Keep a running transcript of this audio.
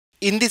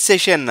In this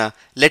session,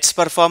 let's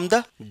perform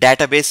the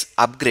database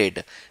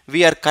upgrade.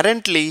 We are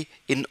currently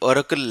in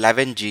Oracle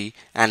 11G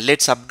and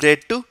let's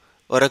upgrade to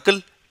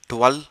Oracle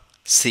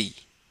 12C.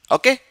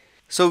 Okay?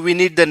 So we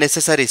need the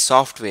necessary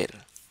software,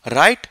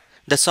 right?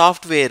 The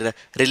software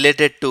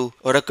related to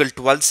Oracle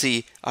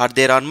 12C are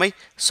there on my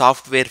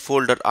software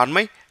folder on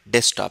my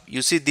desktop.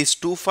 You see these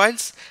two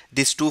files?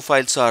 These two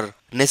files are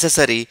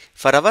necessary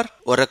for our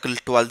Oracle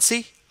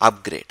 12C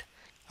upgrade.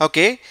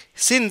 Okay,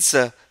 since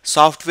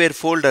software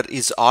folder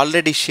is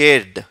already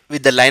shared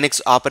with the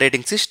Linux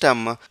operating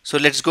system, so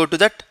let's go to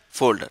that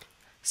folder.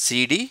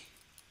 cd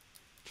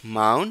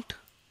mount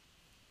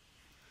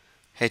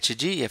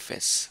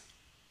hgfs.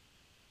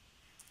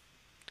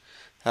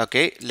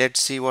 Okay, let's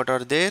see what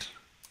are there.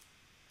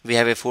 We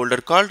have a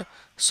folder called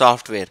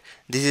software.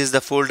 This is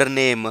the folder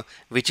name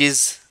which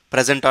is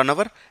present on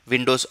our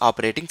Windows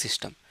operating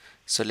system.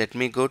 So let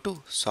me go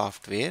to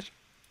software,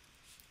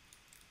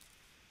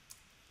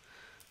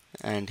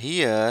 and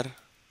here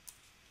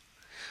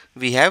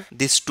we have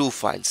these two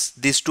files.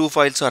 These two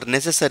files are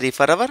necessary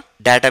for our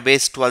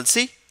database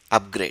 12C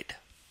upgrade.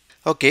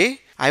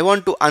 Okay, I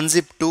want to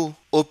unzip to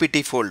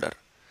OPT folder.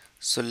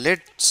 So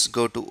let's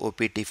go to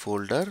OPT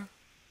folder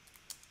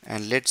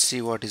and let's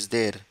see what is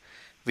there.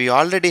 We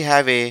already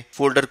have a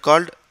folder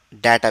called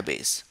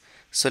database.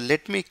 So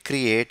let me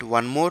create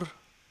one more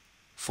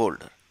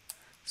folder.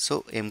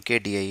 So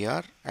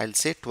mkdir, I'll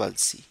say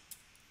 12C.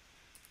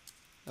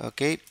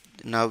 Okay,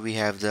 now we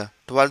have the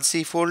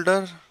 12C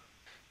folder.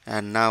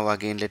 And now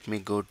again let me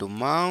go to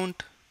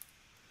mount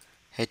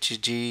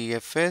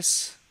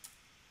hgfs,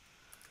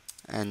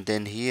 and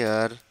then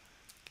here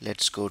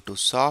let's go to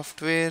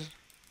software,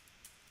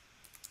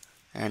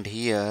 and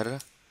here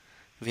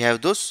we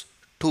have those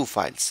two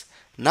files.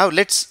 Now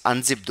let's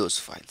unzip those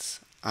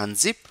files.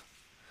 Unzip.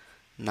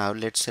 Now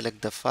let's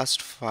select the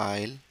first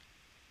file,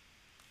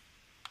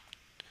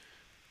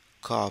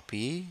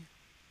 copy,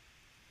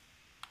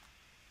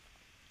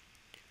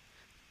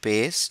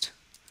 paste,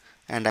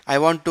 and I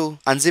want to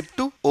unzip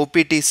to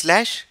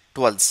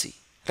opt/12c,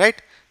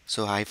 right?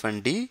 So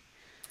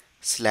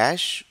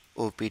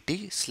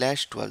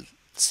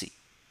 -d/opt/12c.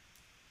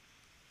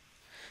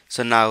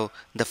 So now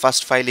the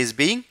first file is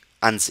being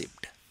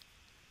unzipped.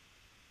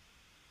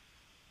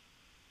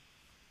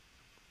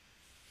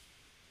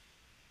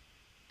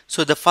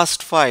 So the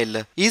first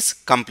file is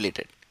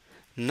completed.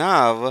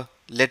 Now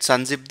let's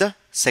unzip the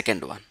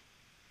second one.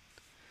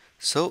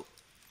 So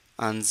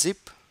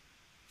unzip.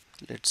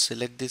 Let's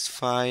select this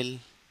file,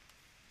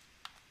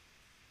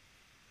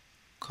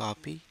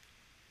 copy,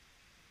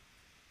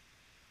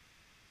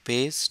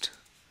 paste,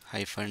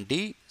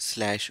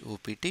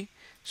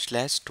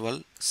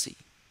 -d/opt/12c.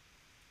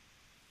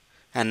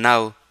 And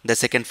now the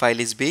second file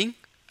is being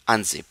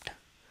unzipped.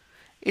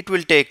 It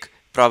will take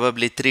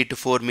probably 3 to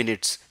 4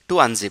 minutes to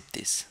unzip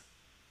this.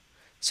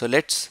 So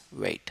let's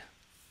wait.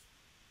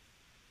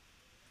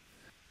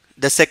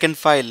 The second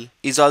file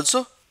is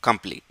also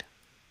complete.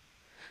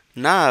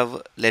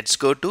 Now let's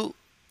go to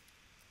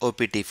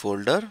OPT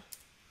folder,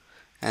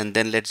 and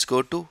then let's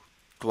go to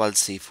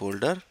 12C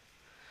folder,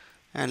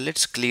 and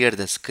let's clear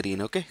the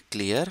screen. Okay,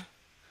 clear,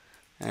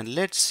 and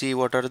let's see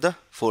what are the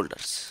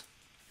folders.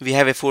 We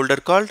have a folder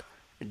called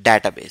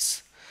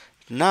database.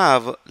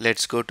 Now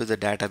let's go to the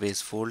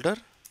database folder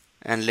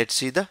and let's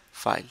see the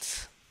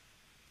files.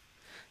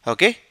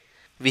 Okay,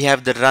 we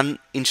have the run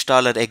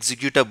installer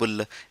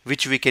executable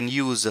which we can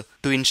use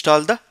to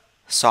install the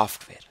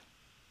software.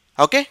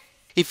 Okay,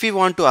 if we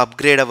want to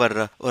upgrade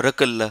our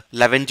Oracle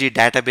 11G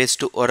database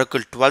to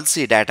Oracle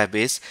 12C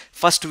database,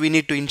 first we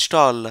need to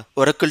install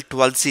Oracle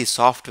 12C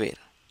software,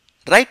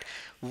 right?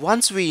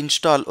 Once we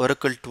install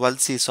Oracle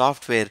 12C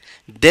software,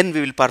 then we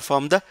will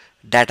perform the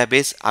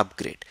database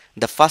upgrade.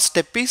 The first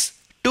step is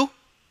to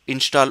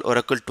install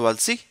Oracle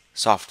 12C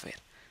software.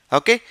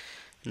 Okay,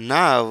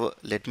 now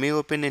let me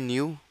open a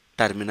new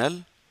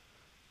terminal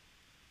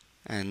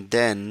and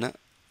then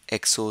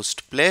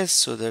xhost place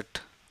so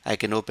that I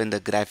can open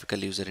the graphical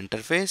user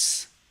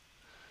interface,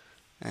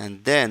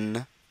 and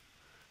then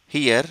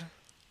here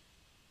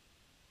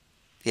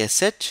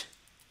sh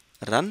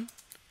run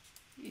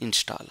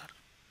installer.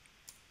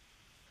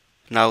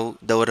 Now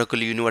the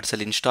Oracle Universal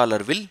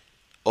Installer will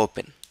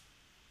open.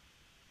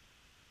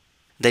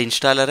 The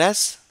installer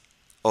has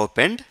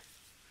opened.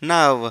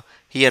 Now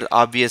here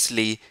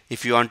obviously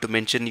if you want to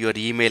mention your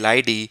email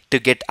ID to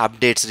get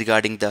updates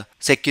regarding the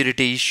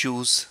security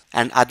issues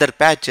and other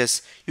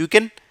patches, you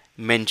can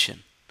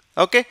mention.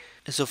 Okay,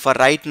 so for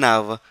right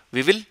now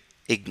we will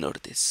ignore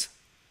this.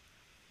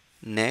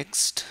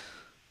 Next,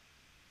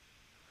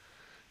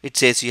 it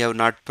says you have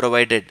not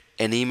provided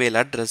an email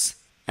address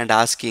and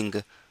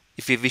asking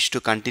if you wish to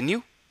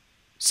continue.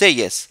 Say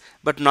yes,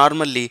 but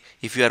normally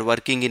if you are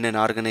working in an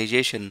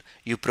organization,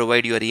 you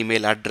provide your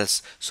email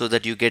address so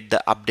that you get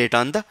the update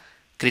on the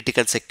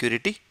critical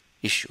security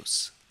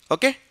issues.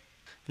 Okay,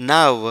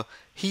 now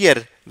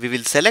here we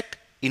will select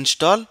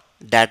install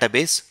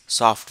database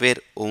software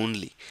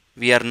only.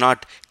 We are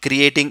not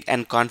creating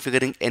and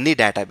configuring any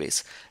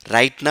database.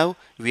 Right now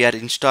we are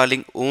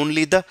installing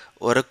only the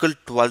Oracle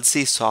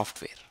 12c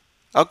software.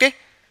 Okay,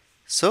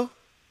 so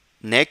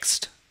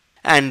next,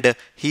 and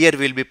here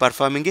we'll be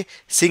performing a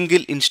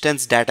single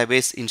instance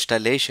database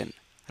installation,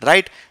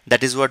 right?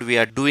 That is what we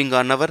are doing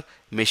on our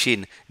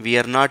machine. We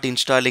are not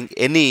installing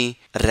any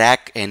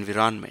rack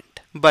environment.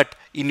 But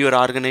in your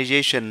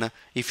organization,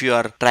 if you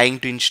are trying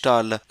to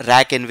install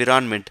rack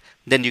environment,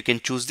 then you can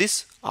choose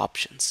these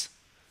options.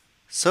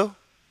 So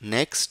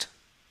next,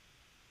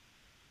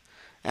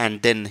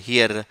 and then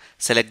here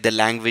select the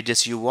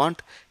languages you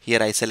want.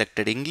 Here I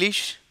selected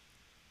English.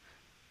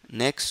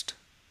 Next,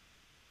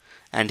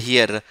 and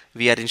here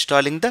we are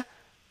installing the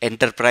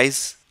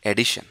Enterprise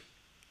Edition.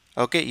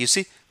 Okay, you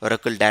see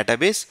Oracle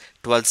Database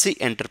 12c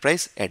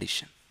Enterprise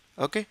Edition.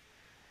 Okay,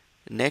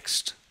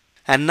 next,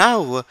 and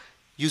now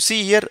you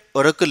see here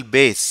Oracle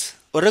Base.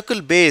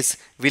 Oracle Base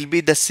will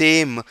be the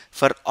same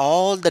for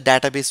all the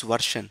database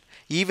version.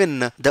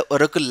 Even the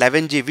Oracle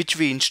 11g which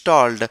we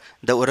installed,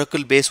 the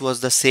Oracle Base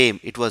was the same.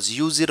 It was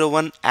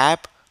U01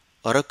 app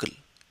Oracle.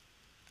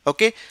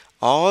 Okay,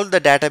 all the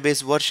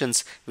database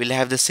versions will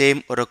have the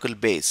same Oracle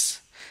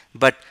Base,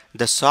 but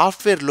the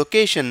software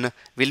location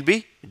will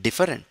be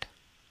different.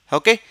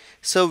 Okay,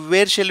 so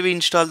where shall we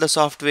install the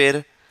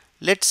software?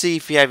 Let's see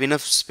if we have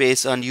enough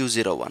space on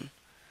U01.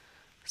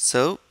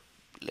 So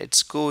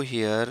let's go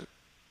here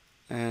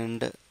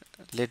and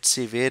let's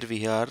see where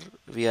we are.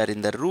 We are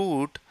in the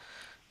root,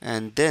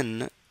 and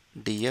then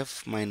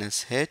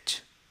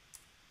df-h.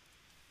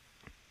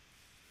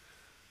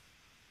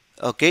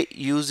 Okay,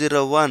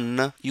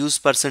 U01 use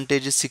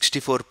percentage is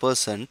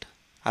 64%,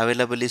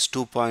 available is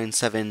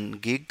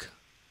 2.7 gig.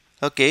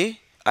 Okay,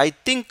 I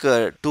think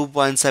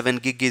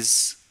 2.7 gig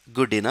is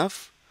good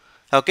enough.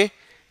 Okay,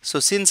 so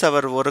since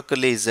our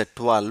Oracle is at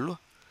 12,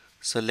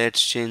 so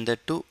let's change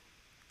that to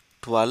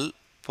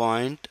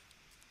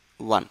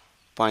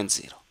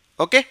 12.1.0.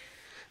 Okay,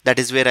 that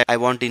is where I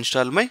want to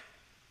install my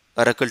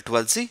Oracle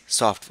 12c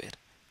software.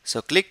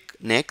 So click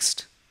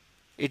next.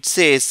 It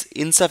says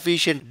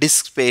insufficient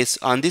disk space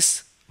on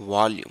this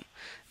volume.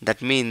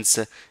 That means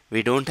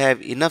we don't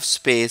have enough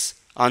space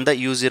on the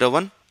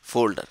U01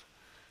 folder.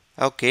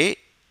 Okay,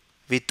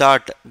 we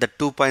thought the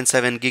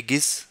 2.7 gig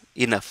is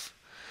enough,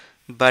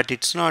 but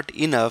it's not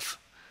enough.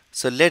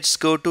 So let's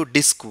go to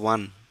disk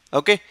 1.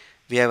 Okay,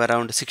 we have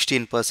around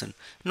 16%.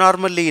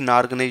 Normally in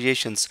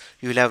organizations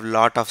you will have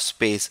lot of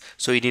space,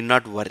 so you need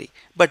not worry,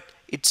 but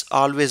it's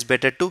always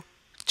better to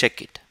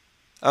check it.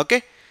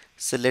 Okay,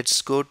 so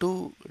let's go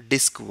to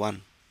disk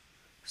 1.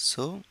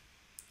 So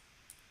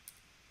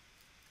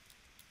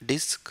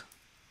disk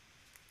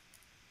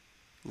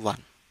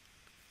 1.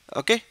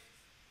 Okay,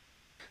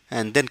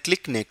 and then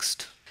click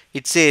next.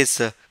 It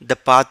says the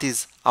path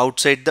is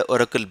outside the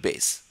Oracle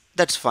base.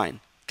 That's fine.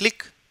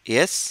 Click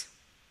yes.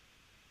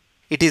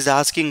 It is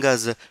asking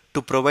us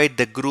to provide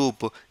the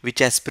group which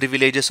has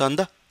privileges on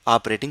the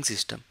operating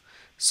system.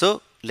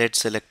 So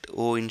let's select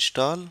O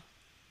install,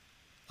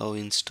 O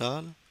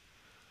install,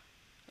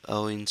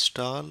 O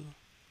install,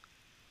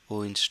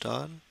 O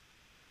install,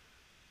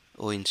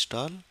 O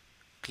install.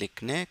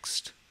 Click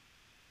next.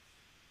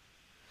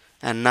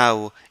 And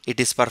now it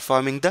is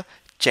performing the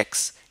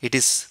checks. It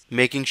is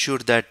making sure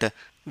that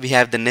we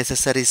have the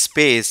necessary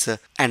space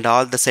and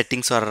all the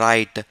settings are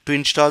right to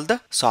install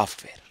the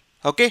software.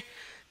 Okay,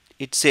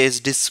 it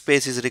says disk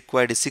space is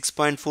required is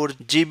 6.4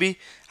 GB,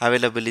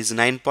 available is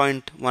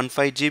 9.15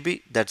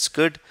 GB. That's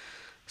good.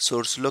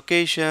 Source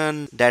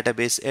location,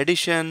 database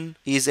edition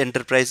is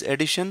Enterprise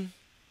Edition.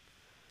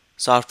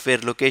 Software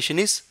location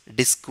is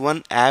disk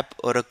 1 app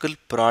Oracle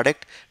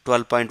product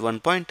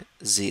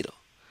 12.1.0.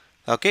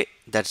 Okay,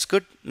 that's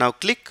good. Now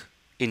click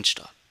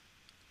install.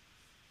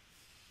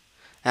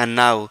 And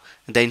now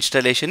the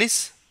installation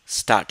is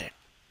started.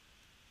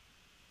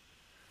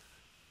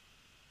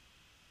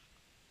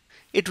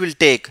 It will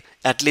take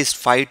at least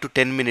 5 to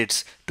 10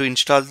 minutes to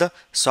install the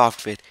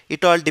software.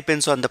 It all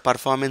depends on the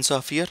performance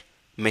of your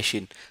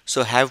machine.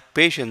 So have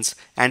patience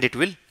and it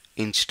will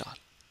install.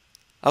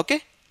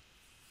 Okay.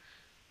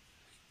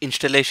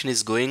 Installation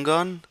is going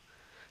on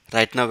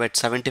right now at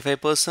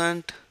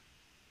 75%.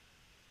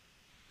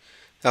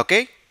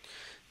 Okay.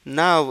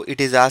 Now it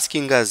is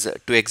asking us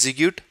to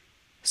execute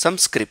some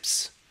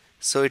scripts.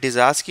 So it is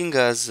asking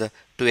us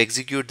to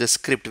execute the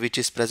script which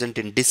is present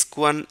in disk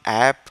 1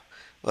 app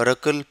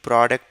Oracle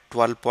product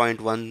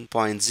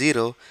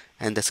 12.1.0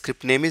 and the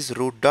script name is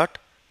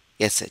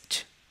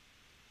root.sh.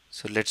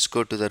 So let's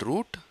go to the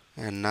root,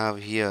 and now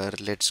here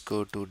let's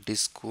go to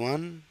disk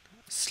 1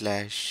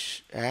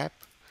 slash app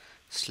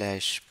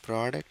slash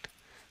product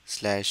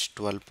slash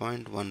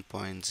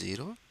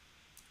 12.1.0.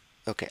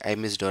 Okay, I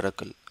missed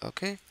Oracle.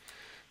 Okay,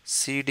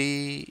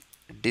 cd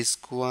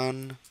disk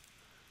 1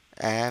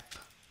 app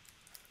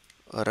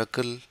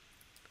Oracle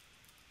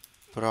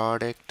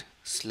product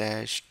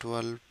slash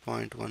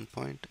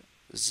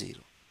 12.1.0.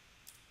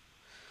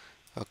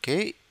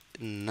 Okay,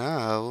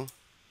 now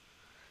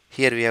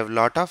here we have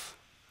lot of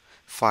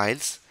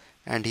files,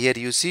 and here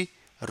you see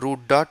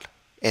root.sh.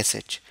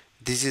 sh.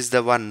 This is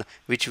the one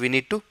which we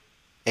need to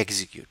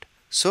execute.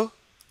 So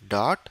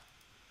dot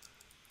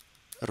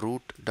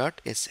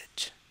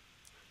root.sh.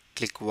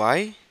 Click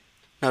Y.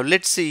 Now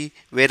let's see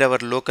where our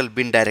local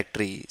bin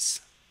directory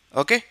is.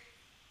 Okay.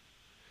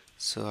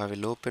 So I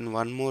will open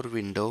one more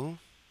window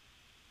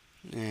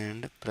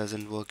and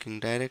present working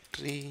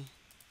directory.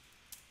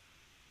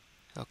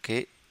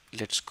 Okay,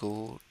 let's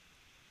go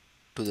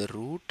to the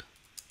root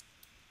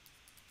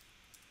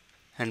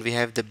and we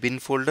have the bin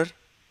folder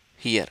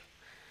here,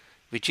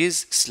 which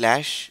is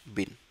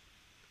 /bin.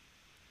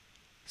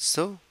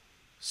 So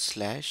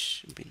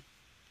 /bin.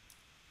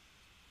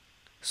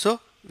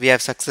 So we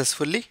have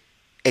successfully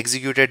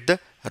executed the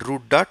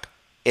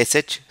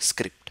root.sh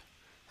script.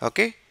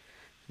 Okay.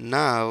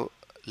 Now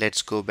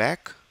let's go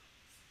back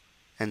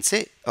and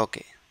say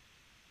okay.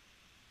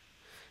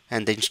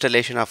 And the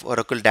installation of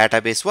Oracle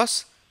database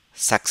was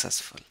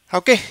successful.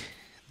 Okay,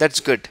 that's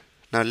good.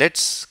 Now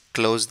let's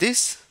close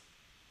this.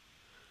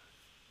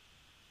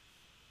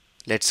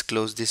 Let's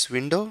close this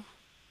window.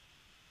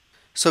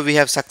 So we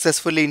have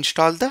successfully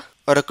installed the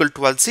Oracle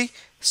 12c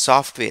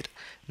software.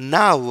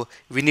 Now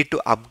we need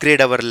to upgrade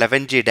our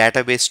 11j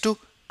database to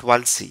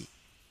 12c,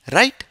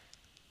 right?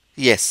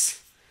 Yes.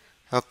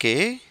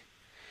 Okay.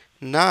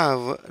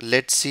 Now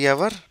let's see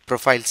our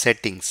profile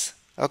settings.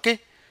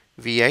 Okay.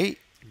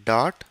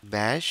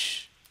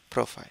 vi.bash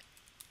profile.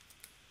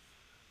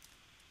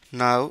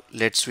 Now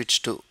let's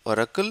switch to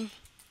Oracle,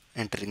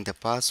 entering the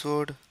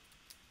password,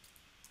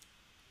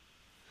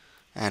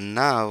 and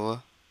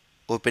now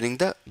opening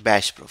the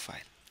bash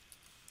profile.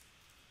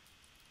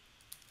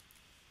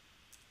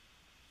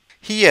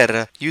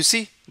 Here you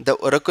see the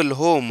Oracle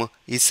home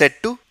is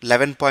set to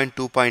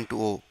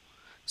 11.2.0.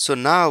 So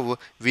now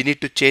we need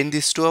to change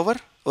this to our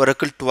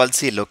Oracle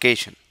 12c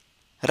location,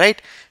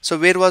 right? So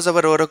where was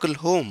our Oracle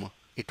home?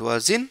 It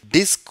was in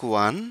disk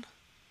 1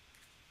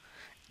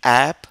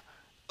 app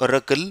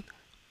Oracle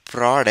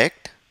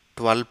product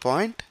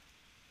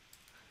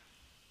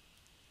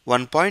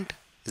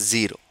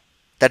 12.1.0.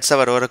 That's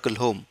our Oracle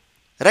home,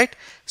 right?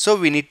 So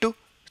we need to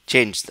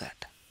change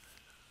that.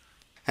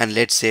 And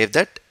let's save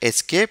that.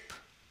 Escape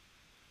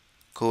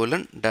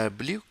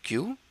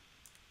 :wq.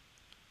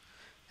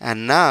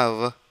 And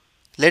now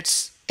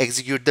let's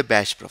execute the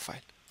bash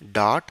profile.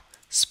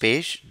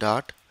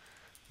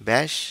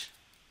 .bash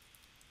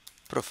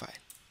profile.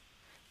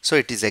 So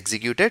it is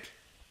executed.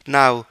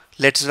 Now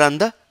let's run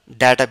the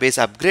database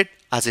upgrade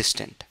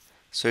assistant.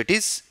 So it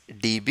is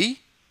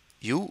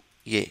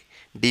DBUA.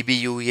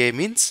 DBUA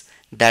means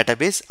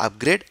database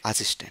upgrade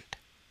assistant.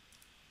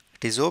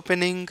 It is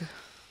opening.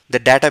 The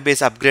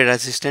database upgrade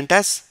assistant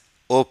has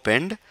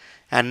opened,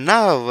 and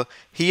now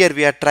here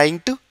we are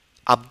trying to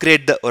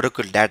upgrade the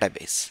Oracle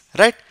database,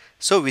 right?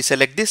 So we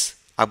select this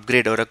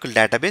upgrade Oracle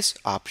database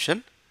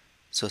option.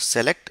 So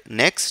select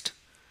next,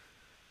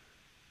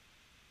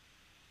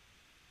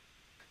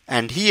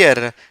 and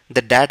here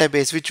the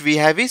database which we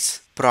have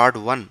is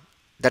prod1.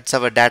 That's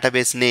our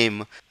database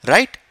name,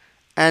 right?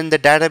 And the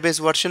database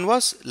version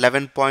was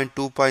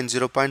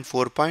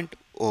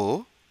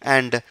 11.2.0.4.0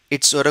 and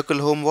its Oracle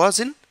home was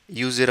in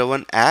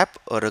U01 app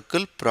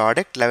Oracle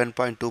product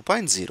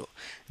 11.2.0.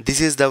 This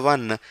is the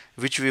one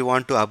which we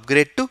want to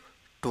upgrade to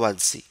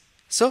 12c.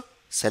 So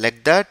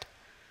select that,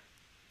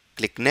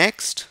 click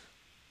next,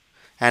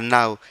 and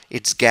now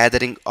it's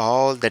gathering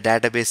all the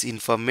database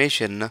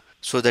information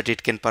so that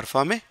it can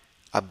perform a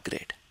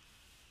upgrade.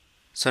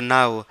 So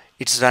now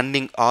it's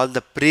running all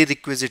the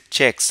prerequisite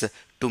checks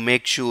to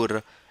make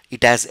sure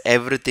it has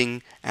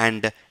everything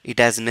and it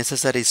has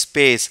necessary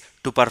space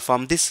to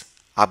perform this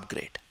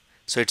upgrade.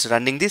 So it's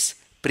running this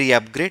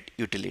pre-upgrade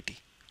utility.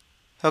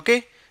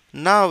 Okay,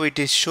 now it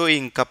is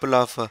showing couple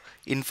of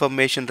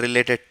information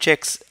related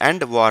checks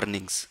and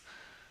warnings.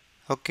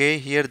 Okay,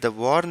 here the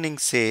warning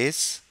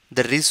says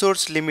the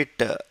resource limit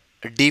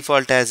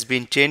default has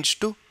been changed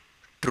to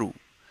true.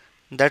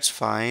 That's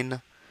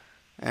fine.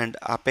 And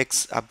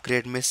Apex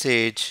upgrade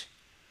message,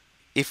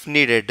 if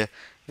needed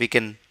we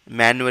can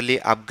manually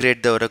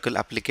upgrade the Oracle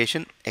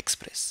application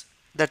express.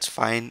 That's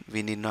fine,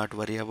 we need not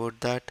worry about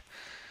that.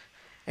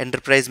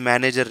 Enterprise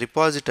manager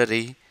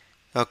repository,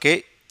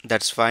 okay,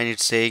 that's fine.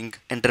 It's saying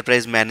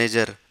enterprise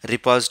manager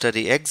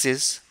repository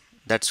exists.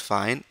 That's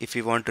fine. If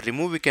we want to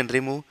remove we can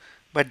remove,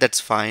 but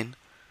that's fine.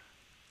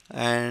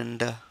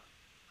 And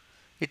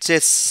it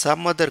says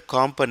some other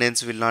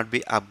components will not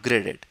be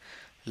upgraded,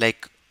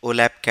 like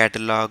OLAP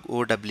catalog,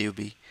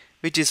 OWB,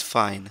 which is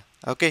fine.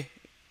 Okay,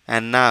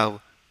 and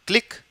now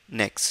click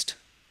next.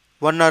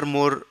 One or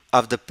more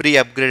of the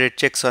pre-upgraded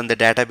checks on the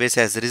database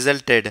has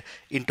resulted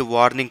into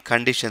warning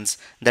conditions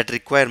that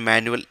require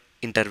manual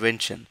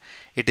intervention.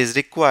 It is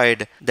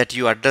required that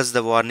you address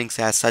the warnings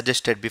as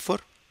suggested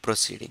before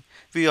proceeding.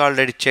 We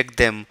already checked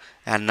them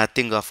and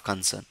nothing of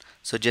concern.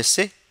 So just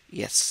say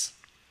yes.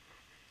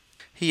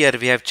 Here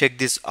we have checked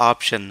this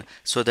option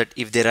so that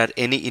if there are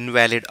any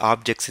invalid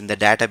objects in the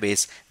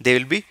database, they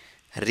will be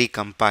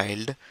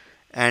recompiled.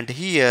 And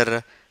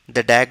here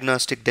the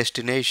diagnostic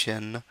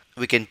destination,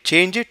 we can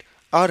change it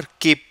or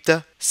keep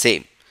the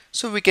same.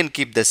 So we can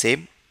keep the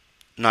same,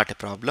 not a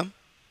problem.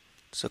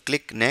 So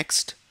click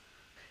next.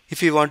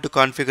 If you want to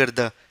configure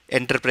the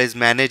Enterprise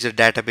Manager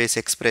Database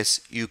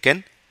Express, you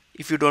can.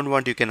 If you don't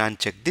want, you can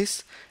uncheck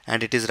this,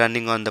 and it is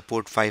running on the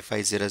port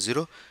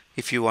 5500.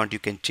 If you want, you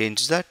can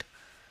change that.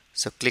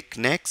 So click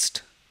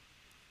next.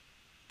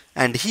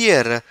 And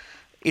here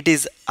it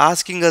is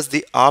asking us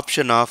the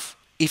option of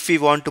if we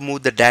want to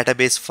move the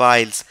database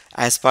files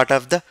as part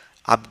of the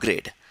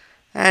upgrade.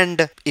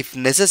 And if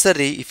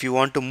necessary, if you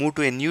want to move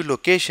to a new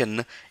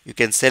location, you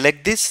can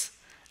select this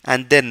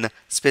and then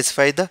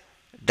specify the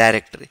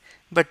directory.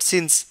 But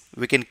since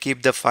we can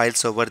keep the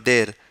files over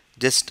there,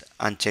 just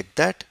uncheck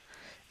that.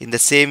 In the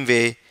same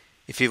way,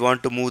 if you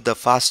want to move the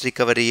fast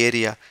recovery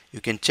area,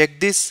 you can check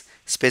this,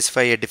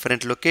 specify a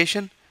different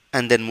location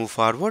and then move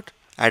forward.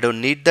 I don't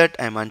need that,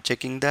 I'm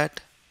unchecking that.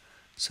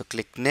 So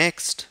click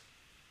next.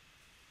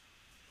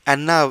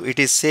 And now it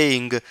is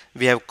saying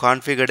we have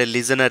configured a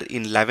listener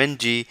in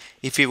 11G.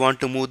 If we want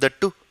to move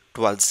that to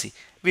 12C,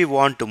 we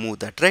want to move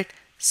that, right?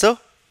 So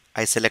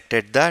I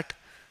selected that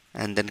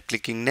and then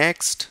clicking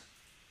next.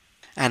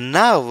 And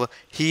now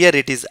here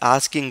it is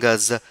asking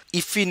us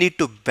if we need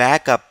to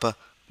back up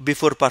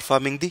before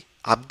performing the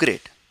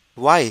upgrade.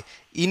 Why?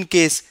 In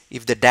case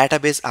if the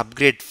database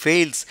upgrade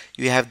fails,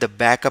 you have the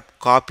backup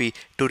copy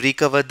to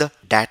recover the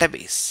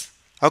database.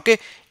 Okay,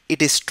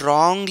 it is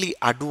strongly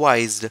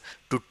advised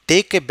to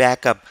take a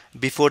backup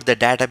before the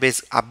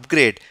database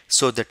upgrade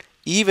so that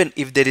even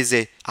if there is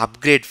a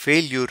upgrade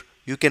failure,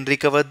 you can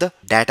recover the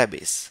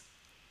database.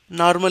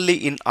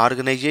 Normally in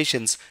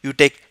organizations, you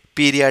take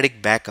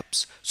periodic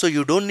backups. So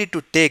you don't need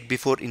to take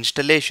before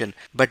installation,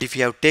 but if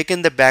you have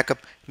taken the backup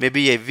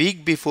maybe a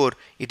week before,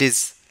 it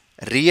is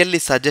really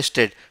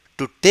suggested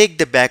to take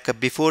the backup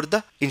before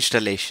the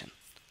installation.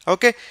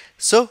 Okay,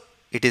 so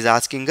it is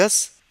asking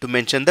us to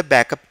mention the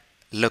backup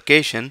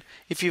location.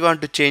 If you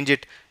want to change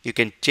it, you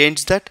can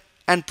change that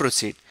and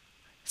proceed.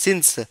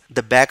 Since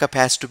the backup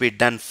has to be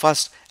done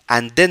first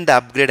and then the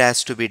upgrade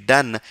has to be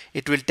done,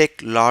 it will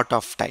take lot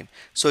of time.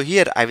 So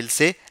here I will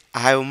say I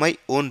have my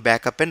own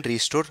backup and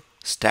restore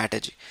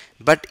strategy.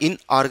 But in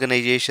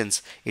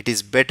organizations, it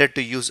is better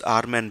to use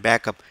RMAN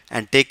backup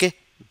and take a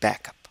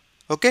backup.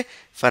 Okay,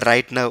 for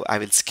right now I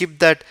will skip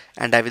that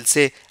and I will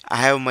say I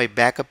have my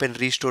backup and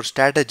restore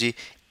strategy.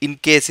 In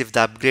case if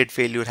the upgrade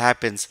failure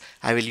happens,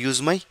 I will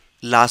use my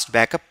last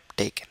backup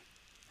taken.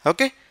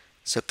 Okay,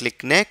 so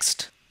click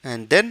next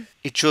and then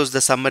it shows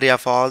the summary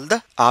of all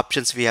the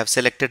options we have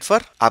selected for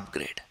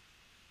upgrade.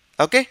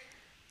 Okay,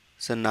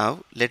 so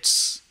now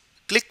let's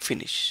click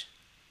finish.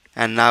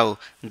 And now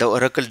the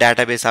Oracle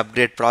database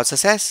upgrade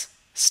process has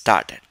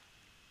started.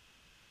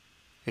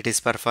 It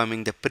is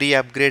performing the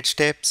pre-upgrade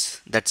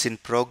steps, that's in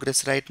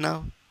progress right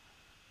now.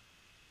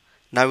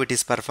 Now it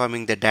is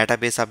performing the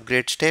database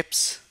upgrade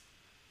steps,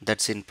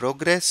 that's in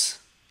progress.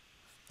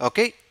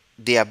 Okay,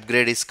 the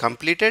upgrade is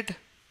completed.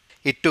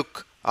 It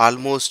took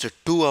almost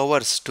 2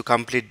 hours to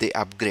complete the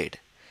upgrade.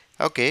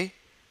 Okay,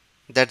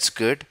 that's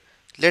good.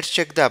 Let's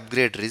check the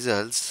upgrade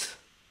results.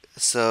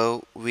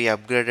 So we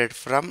upgraded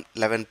from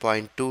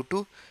 11.2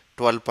 to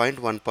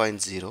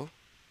 12.1.0.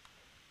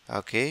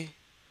 Okay,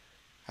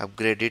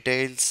 upgrade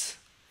details.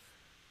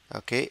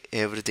 Okay,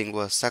 everything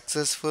was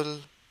successful.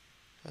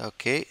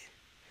 Okay,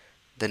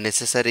 the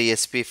necessary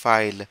SP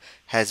file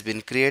has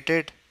been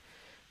created.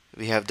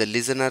 We have the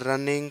listener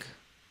running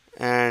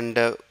and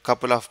a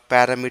couple of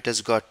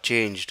parameters got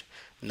changed.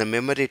 The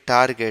memory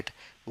target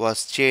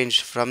was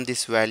changed from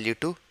this value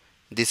to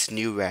this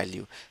new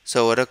value.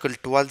 So Oracle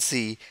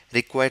 12c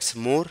requires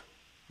more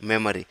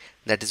memory.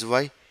 That is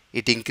why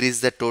it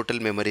increased the total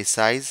memory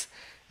size,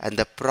 and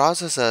the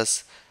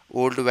processor's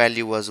old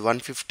value was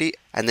 150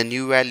 and the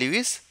new value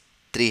is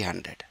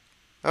 300.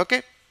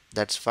 Okay,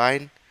 that's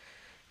fine.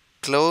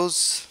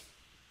 Close.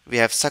 We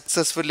have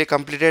successfully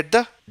completed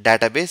the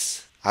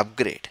database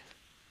upgrade.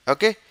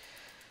 Okay,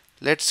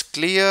 let's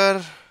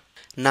clear.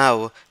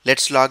 Now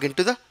let's log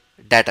into the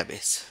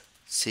database.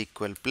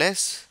 SQL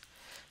plus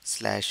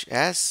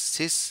 /as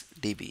sys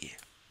DBA.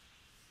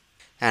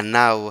 And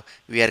now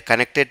we are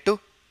connected to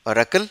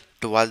Oracle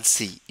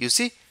 12c. You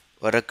see,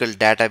 Oracle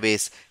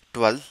database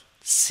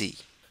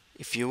 12c.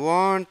 If you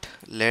want,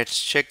 let's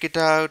check it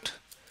out.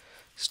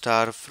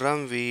 Star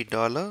from v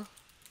dollar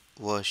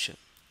version.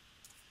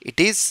 It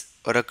is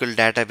Oracle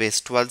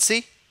database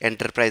 12c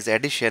Enterprise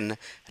Edition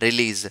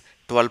release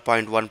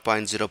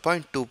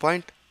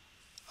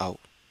 12.1.0.2.0.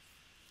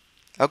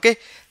 Okay,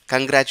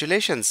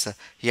 congratulations,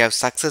 you have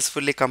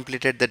successfully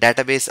completed the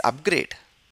database upgrade.